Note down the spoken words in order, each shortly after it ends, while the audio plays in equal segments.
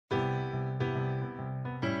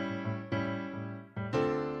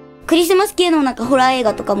クリスマス系のなんかホラー映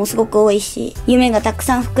画とかもすごく多いし、夢がたく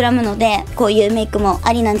さん膨らむので、こういうメイクも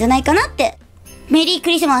ありなんじゃないかなって。メリーク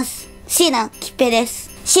リスマス、椎名桔平です。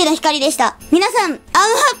椎名ひかりでした。皆さん、アンハ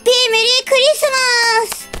ッピーメリークリス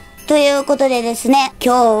マスということでですね、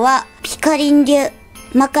今日はピカリン流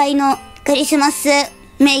魔界のクリスマス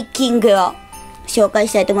メイキングを紹介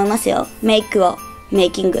したいと思いますよ。メイクを、メ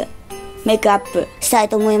イキング。メイクアップしたい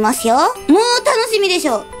と思いますよ。もう楽しみでし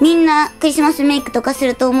ょ。みんなクリスマスメイクとかす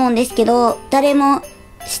ると思うんですけど、誰も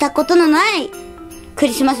したことのないク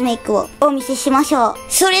リスマスメイクをお見せしましょう。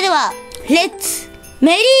それでは、レッツ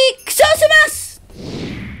メリークリスマス。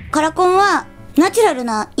カラコンはナチュラル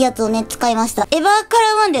なやつをね、使いました。エバーカラ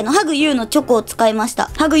ーワンデーのハグユーのチョコを使いまし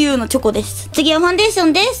た。ハグユーのチョコです。次はファンデーショ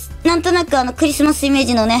ンです。なんとなくクリスマスイメー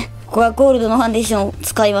ジのね、コアゴールドのファンデーションを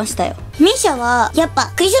使いましたよ。ミシャは、やっ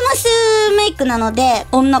ぱ、クリスマスメイクなので、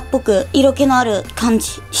女っぽく、色気のある感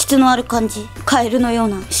じ、質のある感じ、カエルのよう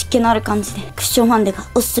な湿気のある感じで、クッションファンデが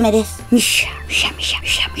おすすめです。ミシャ、ミシャ、ミシャ、ミ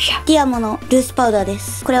シャ、ミシャ。ディアモのルースパウダーで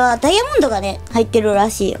す。これはダイヤモンドがね、入ってるら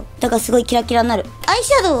しいよ。だからすごいキラキラになる。アイ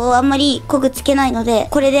シャドウをあんまり濃くつけないので、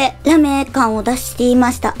これでラメ感を出してい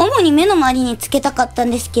ました。主に目の周りにつけたかった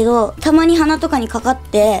んですけど、たまに鼻とかにかかっ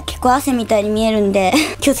て、結構汗みたいに見えるんで、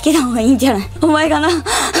気をつけた方がいいんじゃない？お前がな。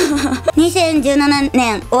2017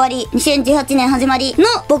年終わり、2018年始まりの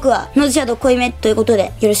僕はノーズシャドウ濃いめということ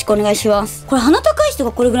でよろしくお願いします。これ鼻高い人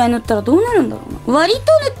がこれぐらい塗ったらどうなるんだろうな。割と塗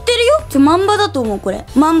ってるよ。マンバだと思うこれ。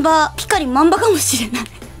マンバ、ピカリンマンバかもしれない。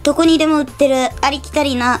どこにでも売ってるありきた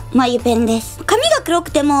りな眉ペンです。髪が黒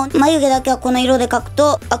くても眉毛だけはこの色で描く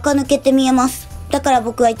と垢抜けて見えます。だから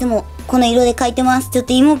僕はいつもこの色で描いてます。ちょっ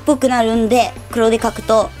と芋っぽくなるんで黒で描く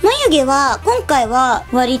と。眉毛は今回は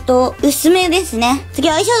割と薄めですね。次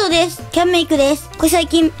はアイシャドウです。キャンメイクです。これ最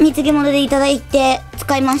近見つけ物でいただいて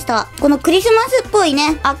使いました。このクリスマスっぽい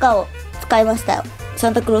ね赤を使いましたよ。サ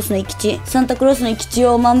ンタクロースの生き地。サンタクロースの生き地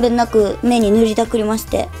をまんべんなく目に塗りたくりまし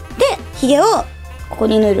て。で、ヒゲをここ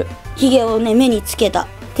に塗る。ヒゲをね目につけたっ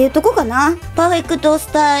ていうとこかな。パーフェクトス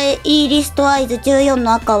タイリストアイズ14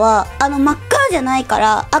の赤は真っ赤じゃないか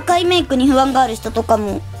ら赤いメイクに不安がある人とか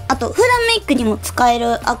も、あと普段メイクにも使え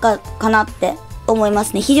る赤かなって思いま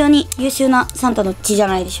すね。非常に優秀なサンタの血じゃ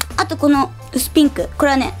ないでしょ。あとこの薄ピンク、こ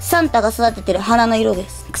れはねサンタが育ててる花の色で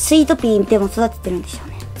す。スイートピーでも育ててるんでしょう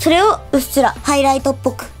ね。それをうっすらハイライトっ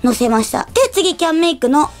ぽくのせました。で、次キャンメイク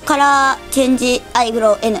のカラーチェンジアイブ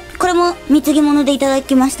ロウ N。これも貢ぎ物でいただ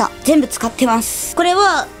きました。全部使ってます。これ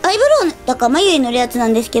はアイブロウだから眉に塗るやつな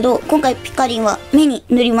んですけど、今回ピカリンは目に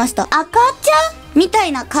塗りました。赤茶みた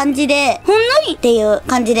いな感じで、ほんのりっていう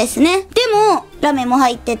感じですね。でも、ラメも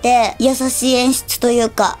入ってて、優しい演出という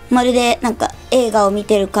か、まるでなんか映画を見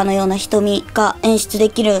てるかのような瞳が演出で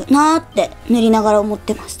きるなーって塗りながら思っ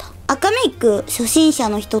てました。赤メイク初心者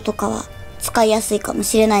の人とかは使いやすいかも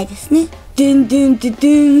しれないですね。でんでんでで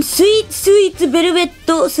ん、スイーツベルベッ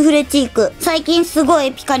トスフレチーク。最近すご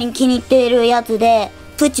いピカリン気に入っているやつで、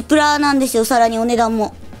プチプラなんですよ。さらにお値段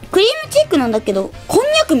も。クリームチークなんだけど、こんに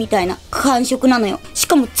ゃくみたいな感触なのよ。し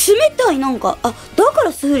かも冷たいなんか、だか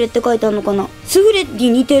らスフレって書いてあるのかな。スフレに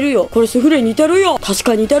似てるよ。これスフレに似てるよ。確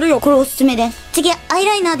かに似てるよ。これおすすめです。次、アイ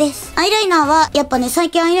ライナーです。アイライナーは、やっぱね、最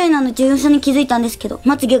近アイライナーの重要さに気づいたんですけど、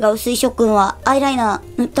まつげが薄い諸君は、アイライナ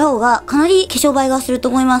ー塗った方がかなり化粧映えがすると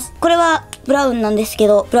思います。これは、ブラウンなんですけ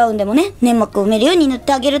ど、ブラウンでもね、粘膜を埋めるように塗っ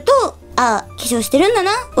てあげると、化粧してるんだ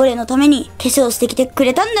な。俺のために化粧してきてく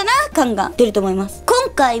れたんだな感が出ると思います。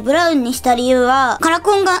今回ブラウンにした理由は、カラ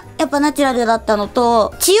コンがやっぱナチュラルだったの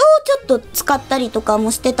と、血をちょっと使ったりとか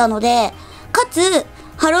もしてたので、かつ、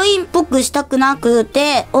ハロウィンっぽくしたくなく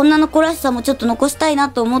て、女の子らしさもちょっと残したいな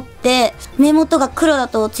と思って、目元が黒だ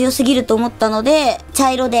と強すぎると思ったので、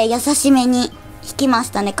茶色で優しめに引きまし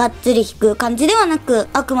たね。かっつり引く感じではなく、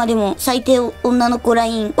あくまでも最低女の子ラ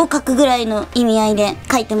インを描くぐらいの意味合いで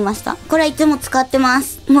描いてみました。これはいつも使ってま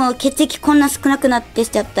す。もう血液こんな少なくなってし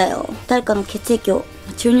ちゃったよ。誰かの血液を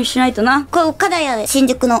注入しないとな。これ岡田屋で、新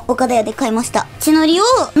宿の岡田屋で買いました。血のりを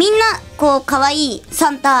みんなこう可愛いサ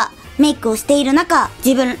ンタメイクをしている中、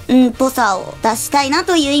自分っぽさを出したいな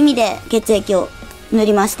という意味で血液を塗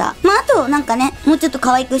りました。あとなんかね、もうちょっと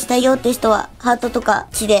可愛くしたいよって人はハートとか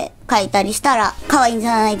血で描いたりしたら可愛いんじ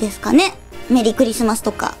ゃないですかね。メリークリスマス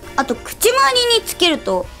とか。あと口周りにつける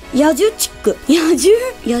と野獣チック。野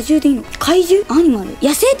獣でいいの？怪獣？アニマル？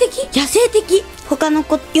野生的他の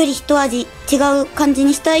子より一味違う感じ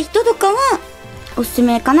にしたい人とかはおすす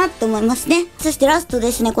めかなって思いますね。そしてラスト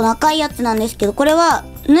ですね、この赤いやつなんですけど、これは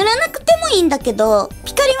塗らなくてもいいんだけど、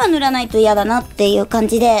ピカリンは塗らないと嫌だなっていう感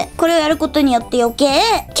じで、これをやることによって余計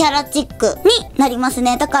キャラチックになります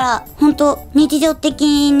ね。だから、ほんと日常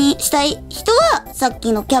的にしたい人は、さっ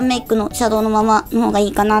きのCANMAKEのシャドウのままの方がい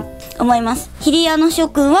いかなって思います。ヒリアの諸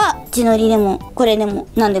君は、血のりでも、これでも、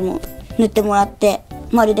何でも塗ってもらって、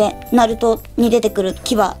まるで、ナルトに出てくる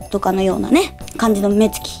牙とかのようなね、感じの目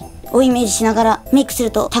つきをイメージしながらメイクす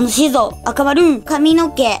ると楽しいぞ、赤バルーン。髪の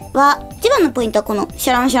毛は、一番のポイントはこのシ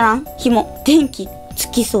ャランシャラン紐。電気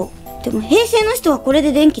つきそう。でも平成の人はこれ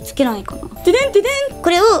で電気つけないかな。てでんてでん。こ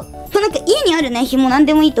れを、なんか家にあるね、紐なん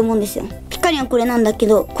でもいいと思うんですよ。ピカリンはこれなんだけ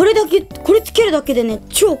ど、これつけるだけでね、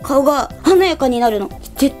超顔が華やかになるの。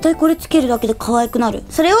絶対これつけるだけで可愛くなる。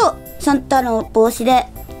それを、サンタの帽子で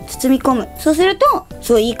包み込む。そうすると、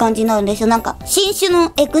すごいいい感じになるんですよ。なんか、新種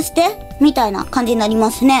のエクステみたいな感じになりま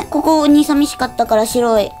すね。ここに寂しかったから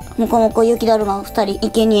白い、もこもこ雪だるまを2人、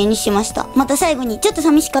生贄にしました。また最後に、ちょっと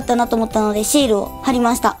寂しかったなと思ったので、シールを貼り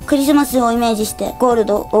ました。クリスマスをイメージして、ゴール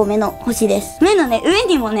ド多めの星です。目のね、上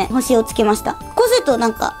にもね、星をつけました。こうするとな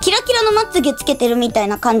んか、キラキラのまつげつけてるみたい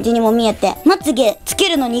な感じにも見えて、まつげつけ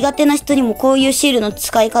るの苦手な人にもこういうシールの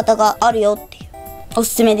使い方があるよっていう。お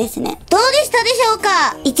すすめですね。どうでしたでしょう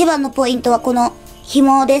か？一番のポイントはこの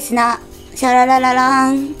紐ですな。シャララララ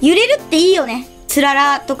ーン。揺れるっていいよね。つら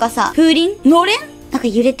らとかさ、風鈴のれんなんか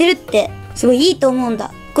揺れてるってすごいいいと思うんだ。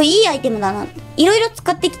これいいアイテムだなって。いろいろ使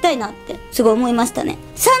っていきたいなってすごい思いましたね。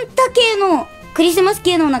サンタ系のクリスマス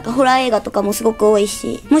系のなんかホラー映画とかもすごく多い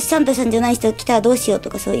し、もしサンタさんじゃない人が来たらどうしようと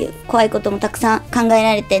かそういう怖いこともたくさん考え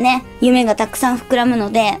られてね、夢がたくさん膨らむ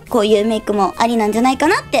ので、こういうメイクもありなんじゃないか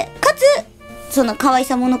なって。かつ、その可愛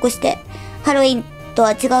さも残してハロウィンと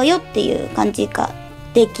は違うよっていう感じが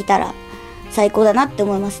できたら最高だなって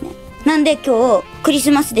思いますね。なんで今日クリ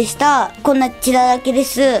スマスでした。こんな血だらけで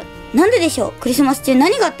す。なんででしょう？クリスマス中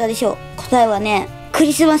何があったでしょう？答えはね、ク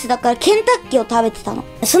リスマスだからケンタッキーを食べてたの。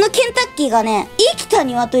そのケンタッキーがね、生きた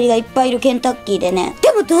鶏がいっぱいいるケンタッキーでね、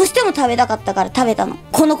でもどうしても食べたかったから食べたの。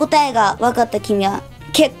この答えが分かった君は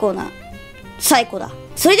結構な最高だ。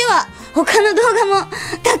それでは他の動画も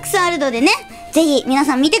たくさんあるのでね、ぜひ皆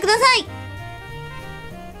さん見てください。ク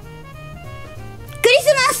リ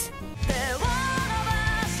スマス